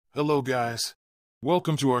Hello guys,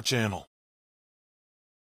 welcome to our channel.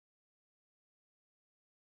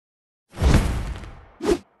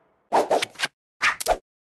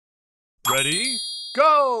 Ready?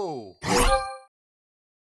 Go!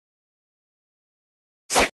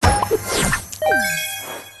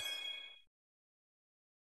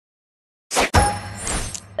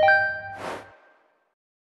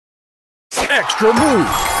 Extra move!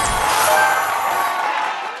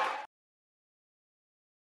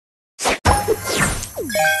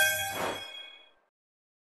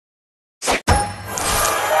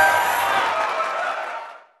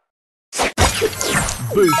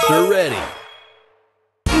 Booster ready.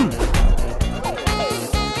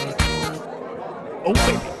 Oh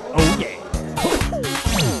baby, oh yeah.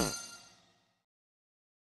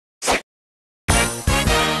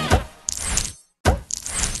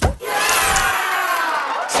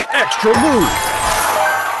 Extra move!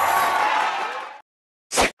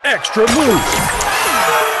 Extra move!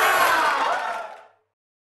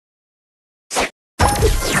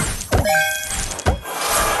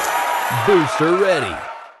 Booster ready.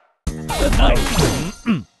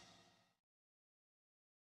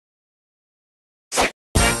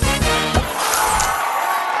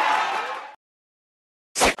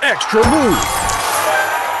 Extra move!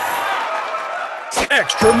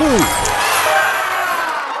 Extra move!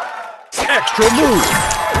 Extra move!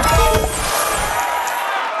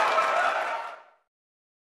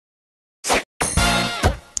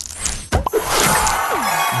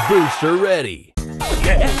 Booster ready.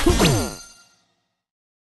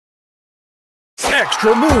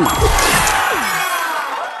 Extra move!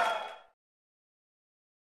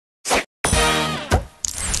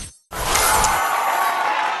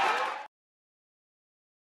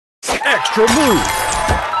 Extra move!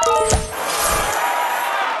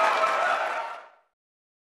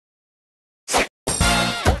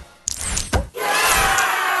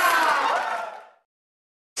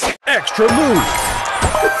 Extra move!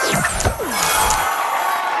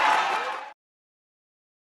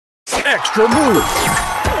 Extra move!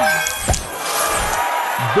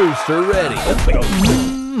 Booster ready.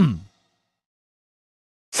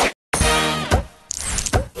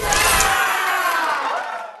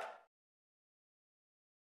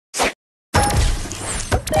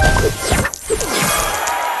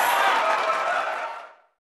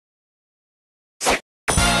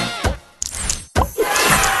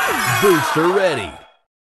 Booster ready.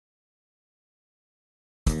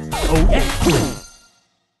 Oh yeah.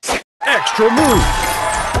 Extra move!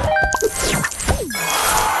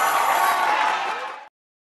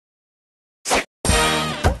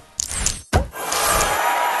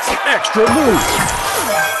 Extra move!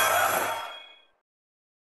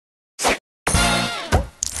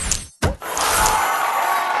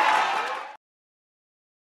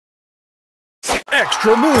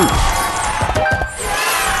 Extra move!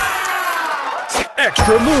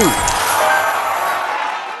 Extra move!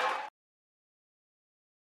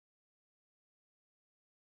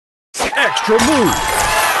 Extra move!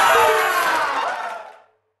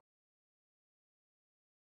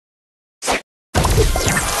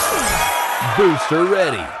 Booster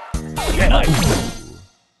ready.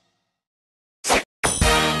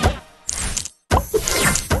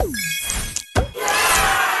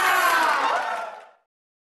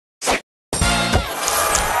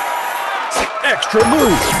 Extra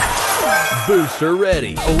move! Booster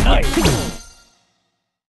ready. Oh nice.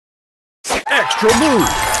 Extra move!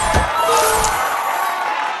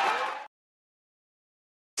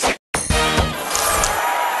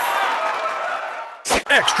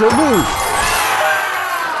 Extra move!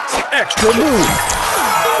 Extra move!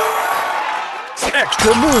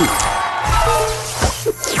 Extra move!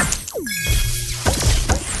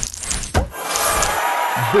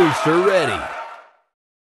 Booster ready.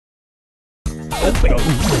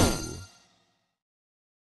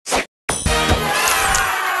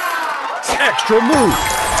 Extra move!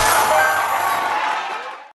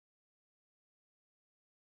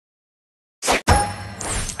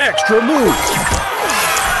 Extra move!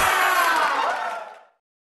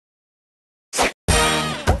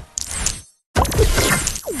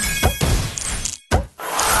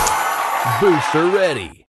 Booster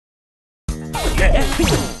ready.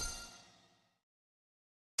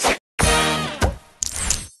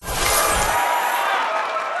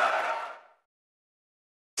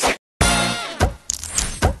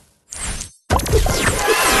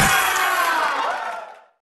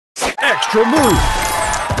 Extra move!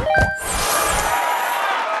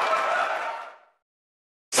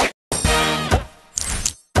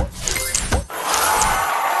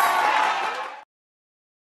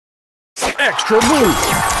 Extra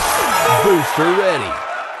move! Booster ready.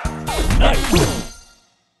 Nice.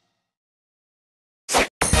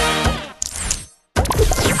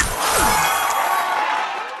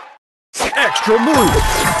 Extra move.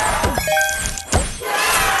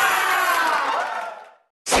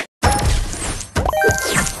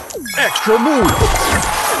 Extra move.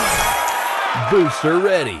 Booster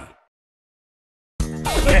ready.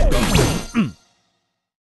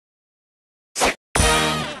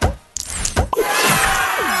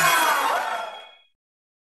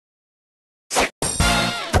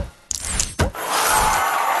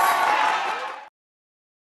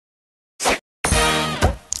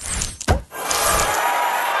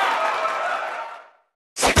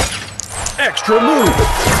 Extra move.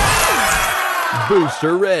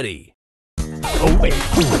 Booster ready. Oh, wait.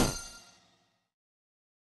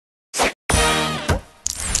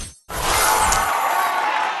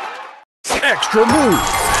 Extra move.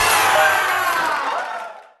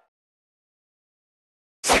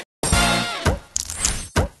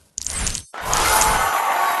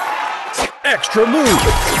 Extra move.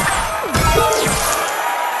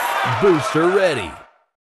 Booster ready.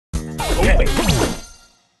 Oh, wait.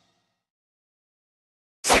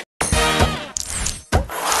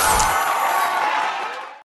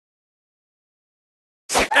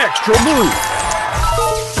 Extra move.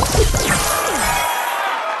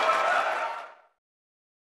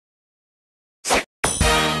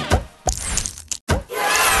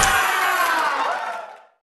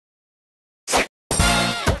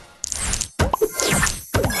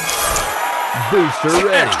 Booster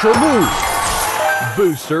ready. Extra move.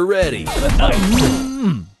 Booster ready.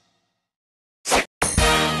 Nice.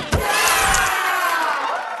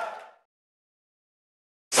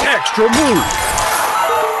 Extra move.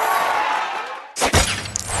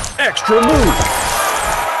 Extra move.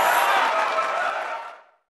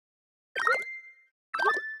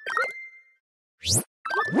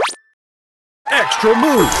 Extra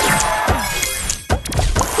move.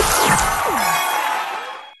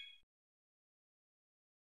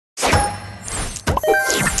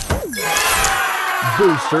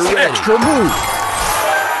 Booster ready. Extra move.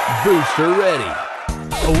 Booster ready.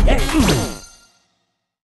 Oh, yeah.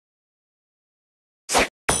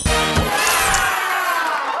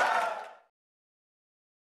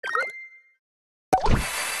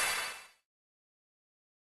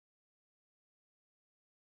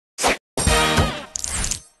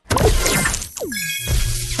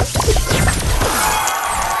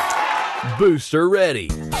 Booster ready.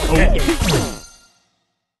 Oh, yeah.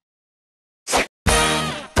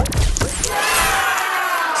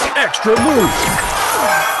 Extra move.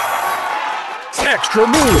 Extra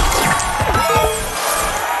move.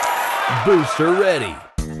 Booster ready.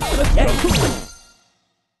 Yeah.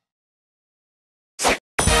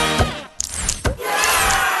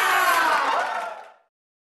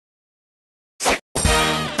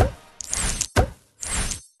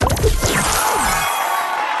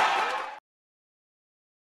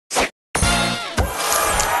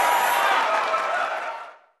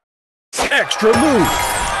 Extra move.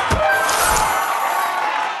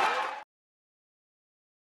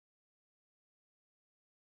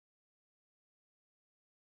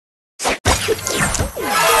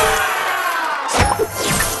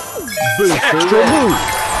 Booster extra ready. Move.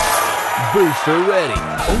 Booster ready.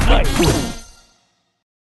 Oh, nice.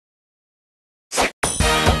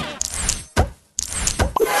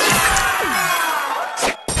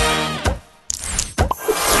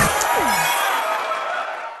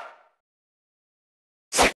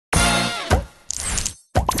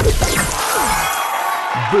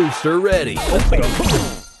 Booster ready. Let's go.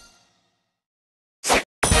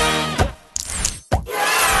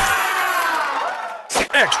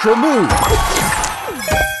 Extra move.